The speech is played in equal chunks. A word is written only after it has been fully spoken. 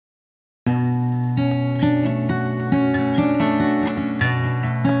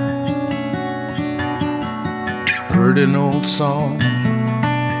an old song,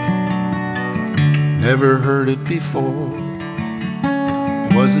 never heard it before.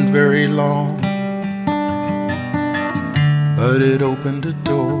 Wasn't very long, but it opened a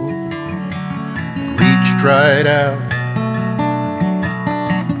door. Reached right out,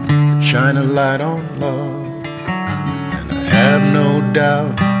 shine a light on love, and I have no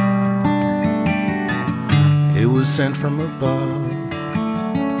doubt it was sent from above.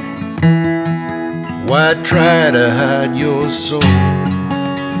 Why try to hide your soul?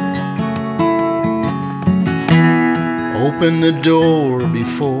 Open the door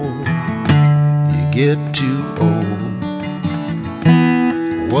before you get too old.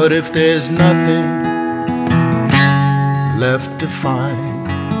 What if there's nothing left to find?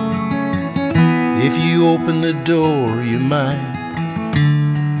 If you open the door, you might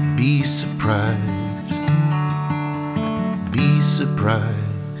be surprised. Be surprised.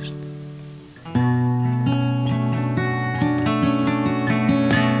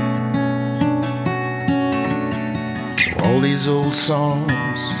 All these old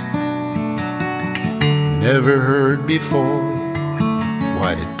songs never heard before.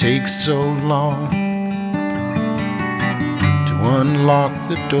 Why'd it take so long to unlock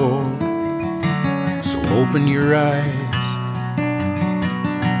the door? So open your eyes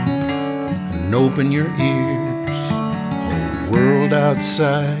and open your ears. Whole world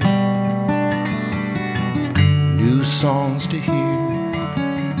outside, new songs to hear.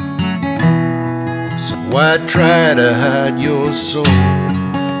 So why try to hide your soul?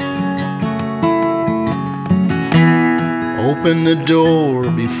 Open the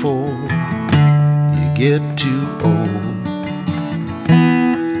door before you get too old.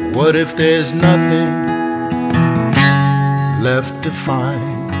 What if there's nothing left to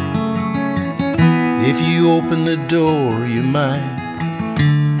find? If you open the door, you might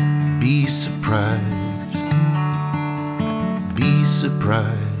be surprised. Be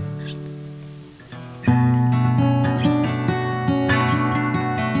surprised.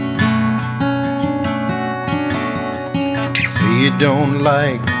 Say you don't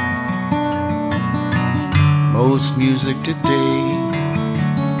like most music today,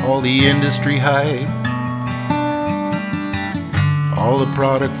 all the industry hype, all the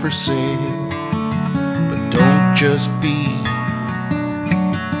product for sale. But don't just be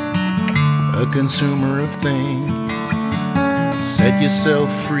a consumer of things. Set yourself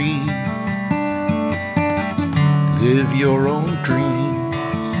free, live your own dreams.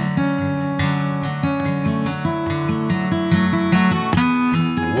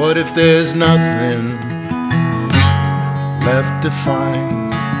 What if there's nothing left to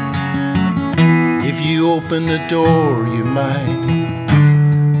find? If you open the door, you might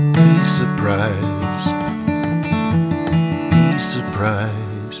be surprised. Be surprised.